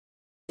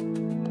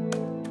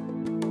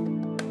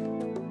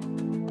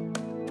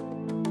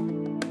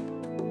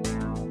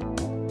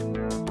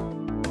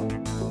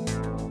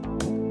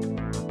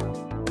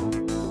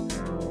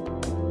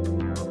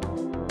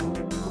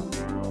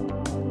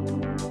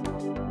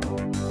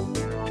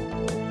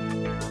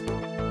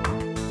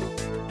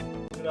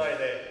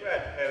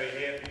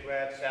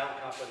bad sound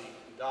company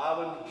in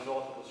Darwin, in the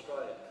north of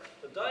Australia.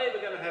 Today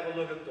we're going to have a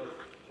look at the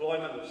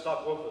deployment of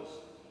subwoofers.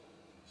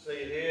 See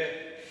it here,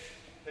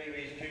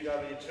 PV's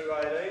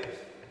QW218s.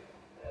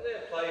 Now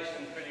they're placed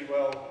in pretty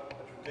well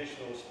a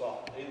traditional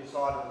spot. Either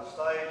side of the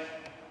stage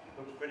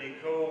looks pretty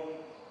cool.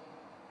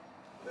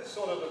 This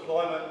sort of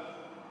deployment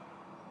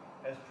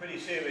has pretty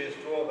serious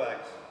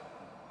drawbacks.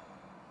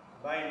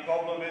 The main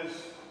problem is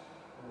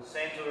in the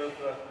centre of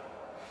the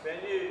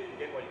venue you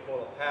get what you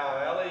call a power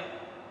alley,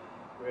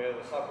 where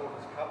the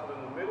subwoofer is coupled in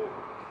the middle.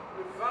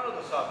 In front of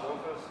the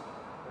subwoofers,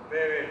 at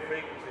varying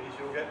frequencies,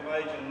 you'll get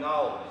major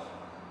nulls.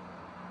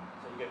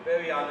 So you get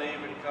very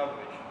uneven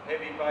coverage.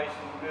 Heavy bass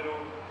in the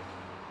middle,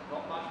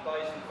 not much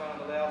bass in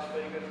front of the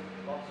loudspeakers,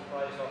 lots of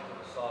bass off to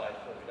the side,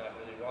 but we don't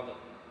really want it.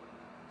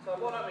 So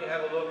why don't we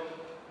have a look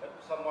at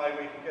some way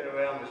we can get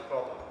around this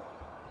problem.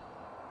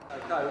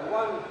 Okay,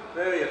 one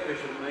very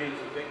efficient means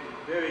of getting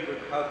very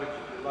good coverage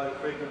at the low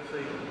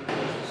frequency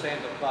is the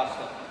centre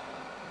cluster.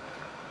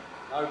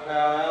 No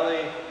power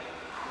alley,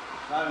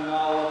 no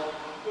nulls,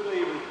 good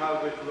even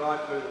coverage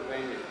right through the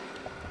venue.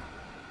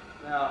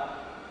 Now,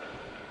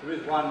 there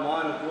is one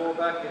minor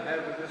drawback you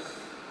have with this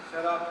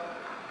setup.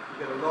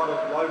 You get a lot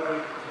of low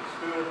frequency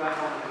spill back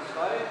onto the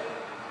stage.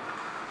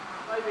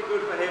 May be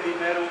good for heavy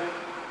metal,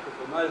 but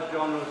for most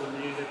genres of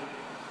music,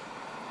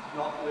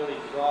 not really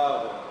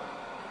desirable.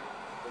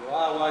 There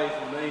are ways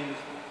and means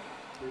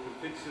we can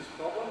fix this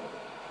problem,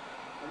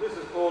 and this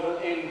is called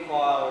an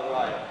end-fire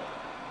array.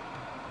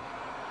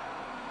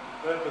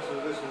 The purpose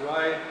of this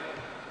array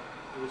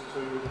is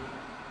to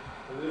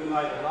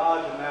eliminate a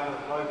large amount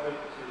of low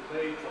frequency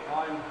feed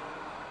behind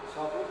the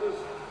subwoofers.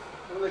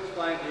 We'll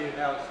explain to you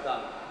how it's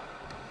done.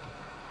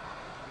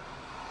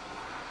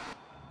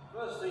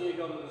 First thing you've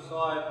got to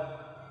decide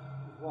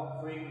is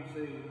what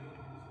frequency is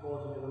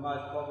causing you the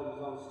most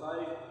problems on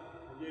stage,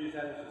 and use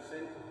that as the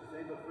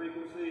centre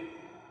frequency.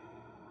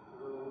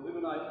 We'll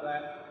eliminate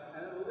that,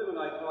 and it will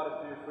eliminate quite a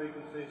few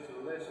frequencies to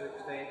a lesser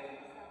extent,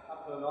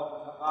 up to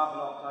half an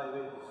octave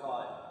either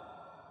side.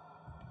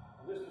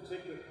 In this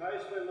particular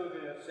case, we're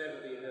looking at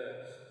 70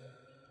 Hz.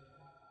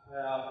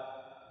 Now,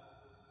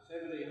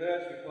 70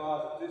 Hz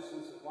requires a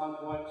distance of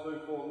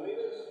 1.24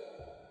 metres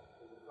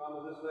from the front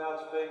of this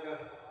loudspeaker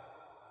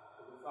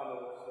to the front of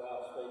this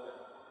loudspeaker.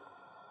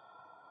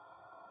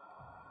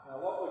 Now,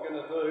 what we're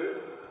going to do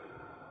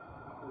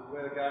is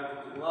we're going to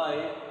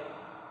delay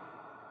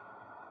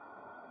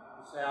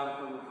the sound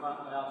from the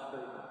front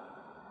loudspeaker.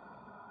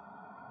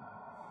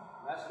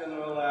 That's going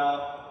to allow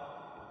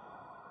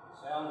the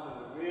sound from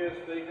the rear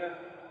speaker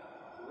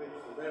to reach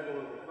the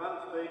level of the front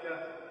speaker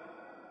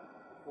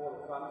before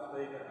the front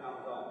speaker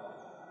comes on.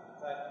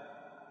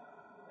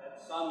 That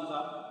sums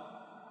up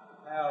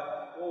the power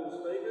of all the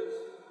speakers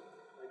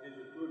and gives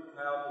you good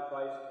powerful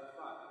bass at the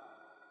front.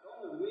 On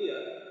the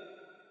rear,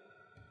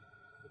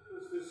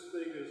 because this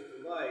speaker is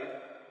delayed,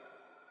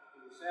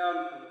 the sound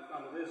from the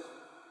front of this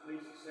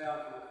meets the sound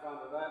from the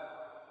front of that.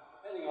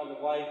 Depending on the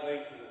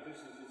wavelength and the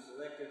distance you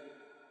selected,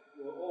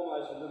 you'll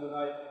almost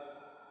eliminate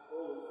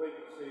all the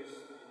frequencies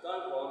that you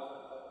don't want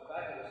at the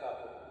back of the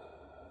subwoofers.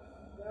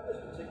 Now in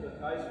this particular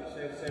case we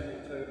said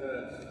 72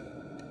 Hz.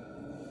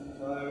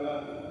 So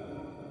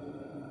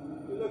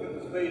if we look at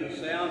the speed of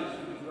sound,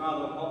 it's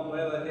rather hot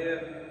weather here,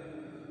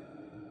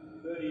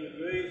 30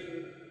 degrees,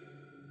 and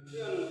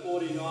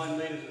 249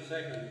 metres a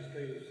second the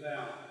speed of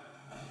sound.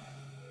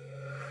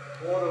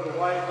 Quarter of the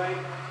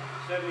wavelength,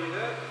 70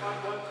 Hz,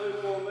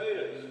 1.24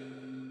 metres.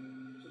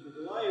 So the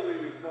delay we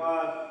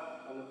required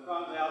on the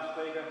front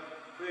loudspeaker,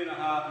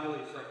 3.5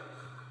 milliseconds.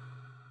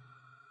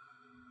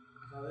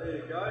 So there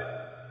you go.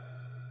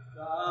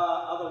 There are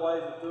other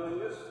ways of doing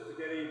this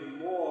to get even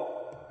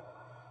more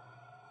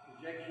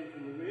ejection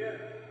from the rear.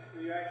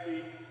 You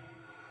actually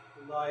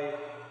delay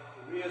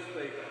the rear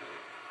speaker.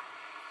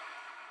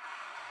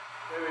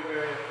 Very,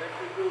 very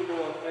effective, a little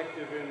more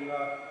effective in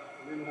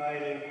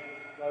eliminating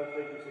low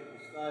frequency from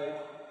stage,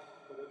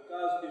 but it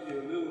does give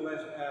you a little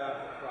less power at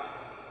the front.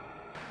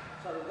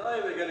 So today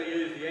we're going to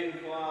use the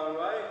end-fire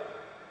array.